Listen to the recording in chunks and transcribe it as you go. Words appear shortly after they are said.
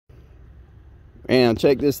And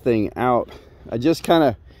check this thing out. I just kind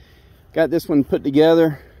of got this one put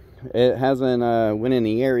together. It hasn't went in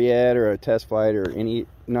the air yet, or a test flight, or any,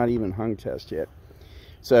 not even hung test yet.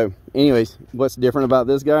 So anyways, what's different about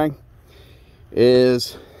this guy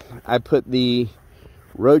is I put the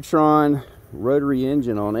Rotron rotary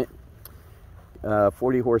engine on it,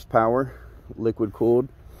 40 horsepower, liquid cooled.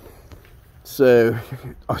 So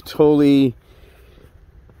a totally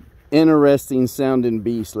interesting sounding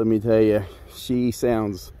beast, let me tell you. She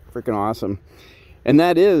sounds freaking awesome. And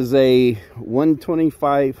that is a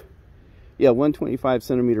 125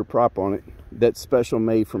 centimeter prop on it. That's special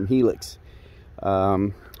made from Helix.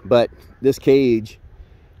 But this cage,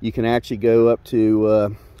 you can actually go up to a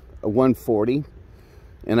 140.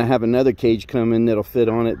 And I have another cage coming that'll fit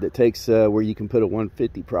on it that takes where you can put a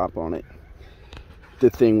 150 prop on it. The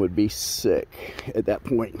thing would be sick at that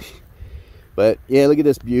point. But yeah, look at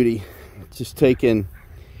this beauty. Just taking,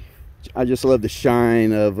 I just love the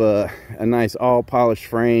shine of a nice all polished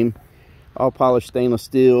frame, all polished stainless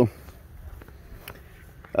steel.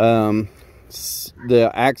 The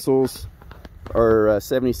axles are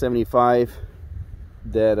 70-75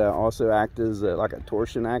 that also act as like a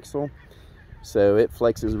torsion axle, so it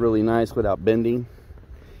flexes really nice without bending.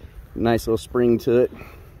 Nice little spring to it.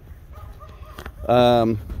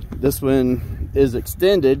 This one is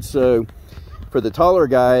extended, so for the taller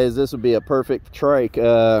guys, this would be a perfect trike.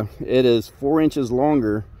 It is 4 inches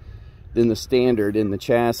longer than the standard in the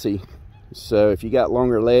chassis. So if you got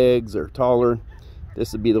longer legs or taller,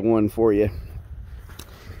 this would be the one for you.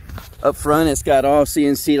 Up front, it's got all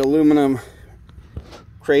CNC aluminum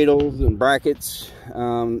cradles and brackets.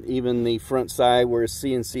 Even the front side where it's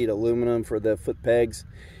CNC aluminum for the foot pegs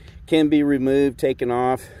can be removed, taken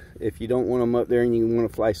off. If you don't want them up there and you want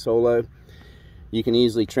to fly solo, you can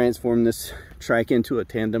easily transform this trike into a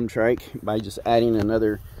tandem trike by just adding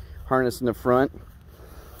another harness in the front.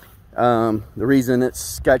 The reason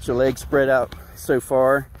it's got your legs spread out so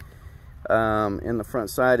far in the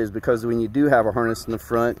front side is because when you do have a harness in the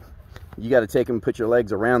front, you got to take and put your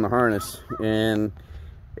legs around the harness, and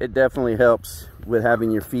it definitely helps with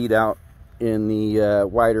having your feet out in the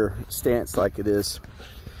wider stance like it is.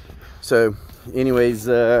 So anyways,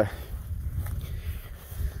 if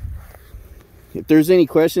there's any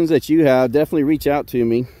questions that you have, definitely reach out to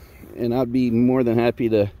me, and I'd be more than happy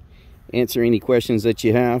to answer any questions that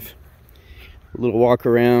you have. A little walk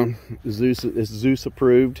around. Zeus is Zeus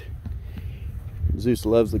approved. Zeus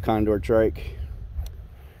loves the Condor trike.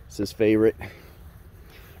 It's his favorite.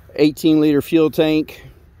 18-liter fuel tank.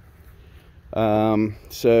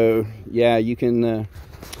 So yeah, you can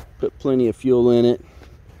put plenty of fuel in it.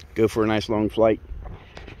 Go for a nice long flight.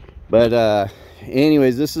 But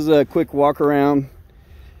anyways, this is a quick walk around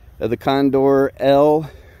of the Condor L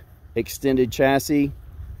extended chassis,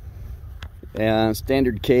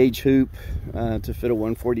 standard cage hoop to fit a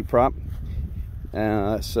 140 prop.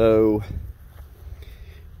 So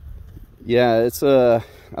yeah, it's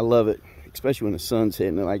I love it, especially when the sun's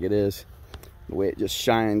hitting it like it is, the way it just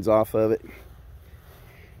shines off of it.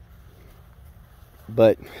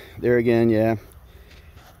 But there again, yeah,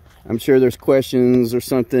 I'm sure there's questions or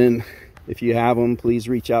something. If you have them, please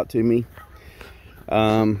reach out to me.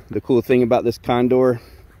 The cool thing about this Condor,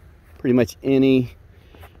 pretty much any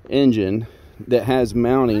engine that has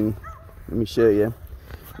mounting, let me show you,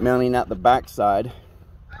 mounting out the back side.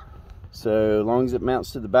 So as long as it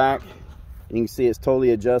mounts to the back, you can see it's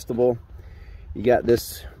totally adjustable. You got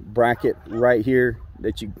this bracket right here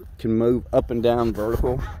that you can move up and down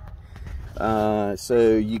vertical.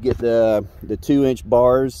 So you get the 2-inch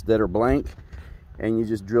bars that are blank, and you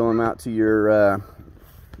just drill them out to your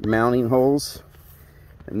mounting holes,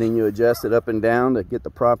 and then you adjust it up and down to get the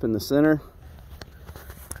prop in the center.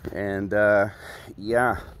 And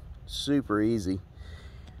yeah, super easy.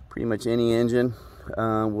 Pretty much any engine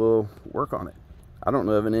will work on it. I don't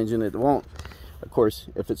know of an engine that won't, of course,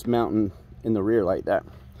 if it's mounting in the rear like that.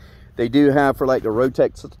 They do have, for like the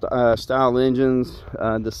Rotex style engines,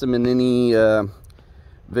 the Simonini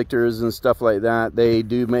Victors and stuff like that, they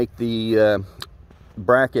do make the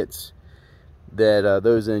brackets that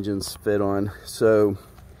those engines fit on. So,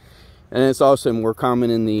 and it's also more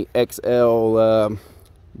common in the XL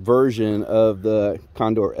version of the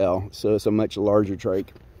Condor L, so it's a much larger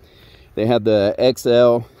trike. They have the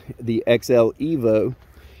XL, the XL Evo,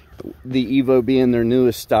 the Evo being their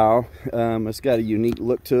newest style. It's got a unique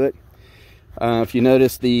look to it. If you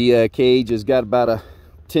notice, the cage has got about a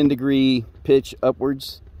 10-degree pitch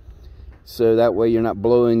upwards, so that way you're not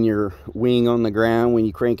blowing your wing on the ground when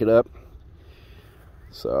you crank it up.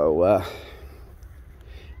 So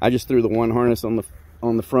I just threw the one harness on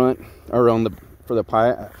the front, or on the for the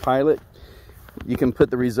pilot. You can put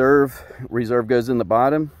the reserve goes in the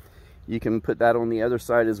bottom. You can put that on the other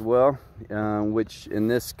side as well, which in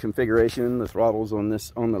this configuration, the throttle's on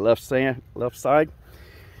the left side.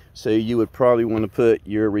 So you would probably want to put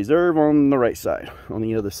your reserve on the right side, on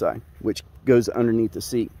the other side, which goes underneath the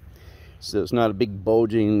seat. So it's not a big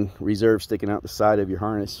bulging reserve sticking out the side of your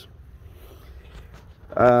harness.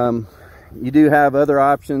 You do have other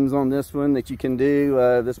options on this one that you can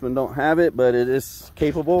do. This one don't have it, but it is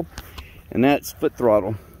capable, and that's foot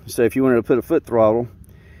throttle. So if you wanted to put a foot throttle,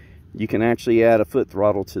 you can actually add a foot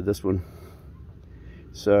throttle to this one.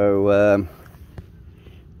 So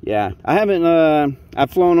yeah, I haven't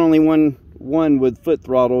I've flown only one with foot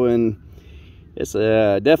throttle, and it's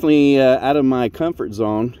definitely out of my comfort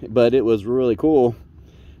zone, but it was really cool.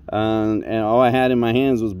 And all I had in my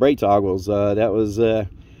hands was brake toggles. That was a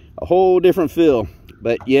whole different feel.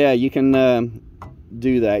 But yeah, you can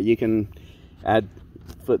do that. You can add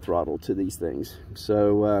foot throttle to these things.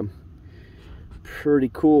 So pretty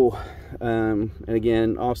cool. And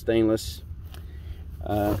again, all stainless,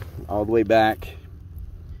 all the way back.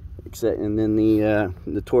 Except, and then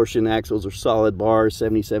the torsion axles are solid bars,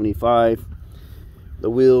 70-75. The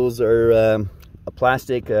wheels are a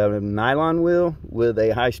plastic nylon wheel with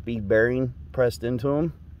a high-speed bearing pressed into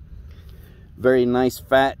them. Very nice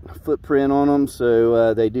fat footprint on them,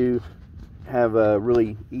 so they do have a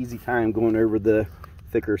really easy time going over the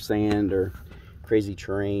thicker sand or crazy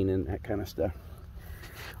terrain and that kind of stuff.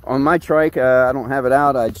 On my trike, I don't have it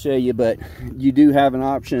out, I'd show you, but you do have an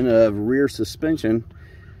option of rear suspension,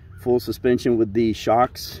 full suspension with the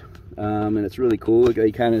shocks, and it's really cool.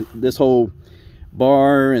 You kind of, this whole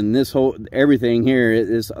bar and this whole everything here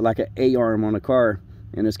is like an A-arm on a car,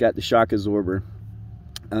 and it's got the shock absorber.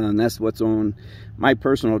 That's what's on my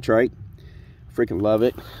personal trike. Freaking love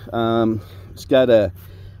it. It's got a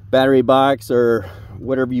battery box or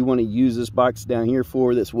whatever you want to use this box down here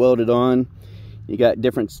for, that's welded on. You got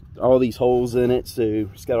all these holes in it, so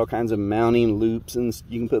it's got all kinds of mounting loops, and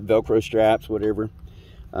you can put Velcro straps, whatever.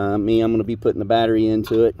 I'm going to be putting the battery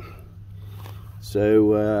into it.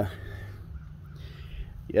 So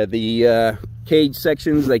yeah, the cage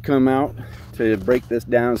sections, they come out to break this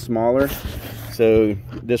down smaller. So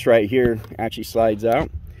this right here actually slides out.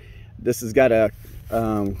 This has got a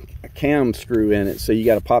cam screw in it, so you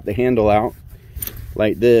got to pop the handle out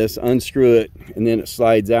like this, unscrew it, and then it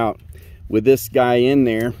slides out. With this guy in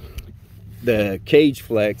there, the cage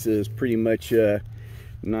flex is pretty much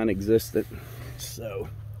non-existent. So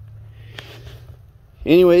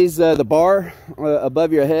anyways, the bar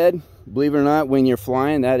above your head, believe it or not, when you're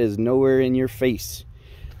flying, that is nowhere in your face.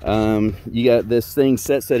 You got this thing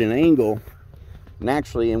sets at an angle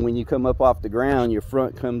naturally, and when you come up off the ground, your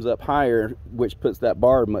front comes up higher, which puts that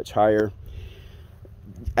bar much higher.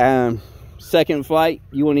 Second flight,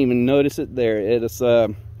 you won't even notice it there. It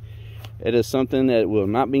is something that will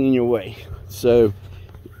not be in your way. So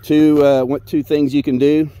two things you can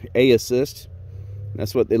do: A assist,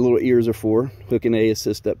 that's what the little ears are for, hooking A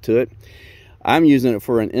assist up to it. I'm using it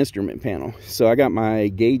for an instrument panel, so I got my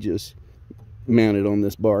gauges mounted on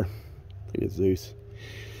this bar. Look at Zeus.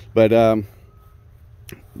 But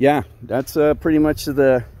yeah, that's pretty much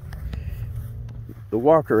the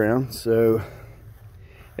walk around. So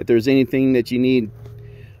if there's anything that you need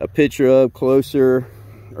a picture of closer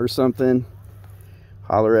or something,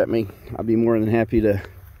 holler at me. I'll be more than happy to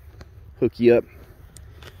hook you up.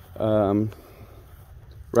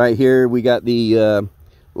 Right here we got the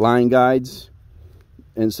line guides,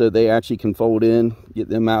 and so they actually can fold in, get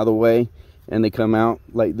them out of the way, and they come out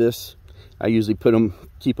like this. I usually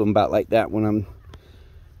keep them about like that when I'm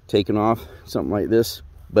taking off, something like this.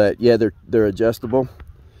 But yeah, they're adjustable.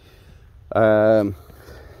 Yeah,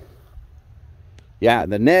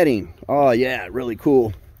 the netting, oh yeah, really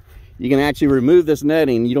cool. You can actually remove this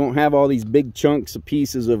netting. You don't have all these big chunks of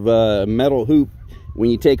pieces of metal hoop. When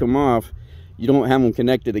you take them off, you don't have them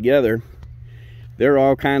connected together. They're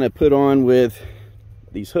all kind of put on with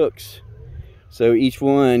these hooks, so each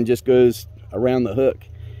one just goes around the hook.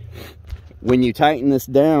 When you tighten this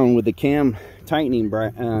down with the cam tightening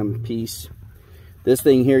piece, this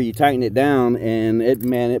thing here, you tighten it down, and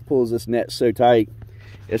it pulls this net so tight,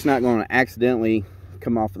 it's not going to accidentally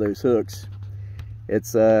come off of those hooks.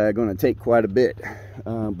 It's going to take quite a bit,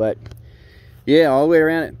 but yeah, all the way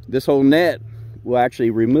around it, this whole net will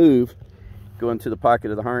actually remove, go into the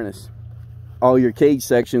pocket of the harness. All your cage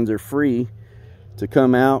sections are free to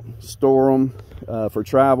come out, store them for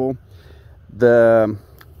travel. The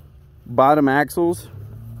bottom axles,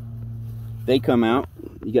 they come out.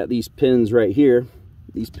 You got these pins right here.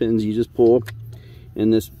 These pins you just pull,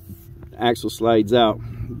 and this axle slides out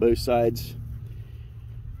both sides.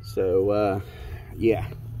 So yeah.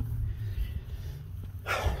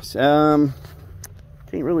 So,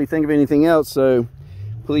 can't really think of anything else, so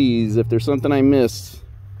please, if there's something I missed,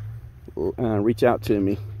 reach out to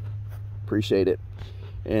me. Appreciate it.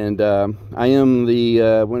 And I am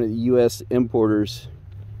the one of the U.S. importers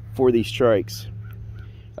for these trikes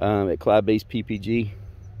at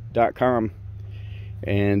cloudbasedppg.com,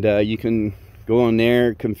 and you can go on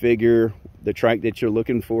there, configure the trike that you're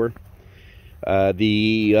looking for.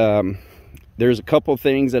 There's a couple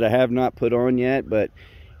things that I have not put on yet, but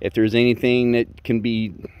if there's anything that can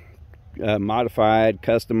be modified,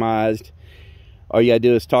 customized, all you gotta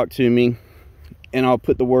do is talk to me, and I'll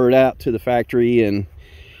put the word out to the factory, and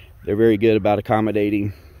they're very good about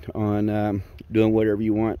accommodating on doing whatever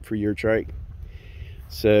you want for your trike.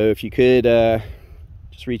 So if you could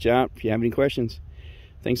just reach out if you have any questions.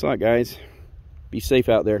 Thanks a lot, guys. Be safe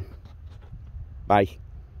out there. Bye.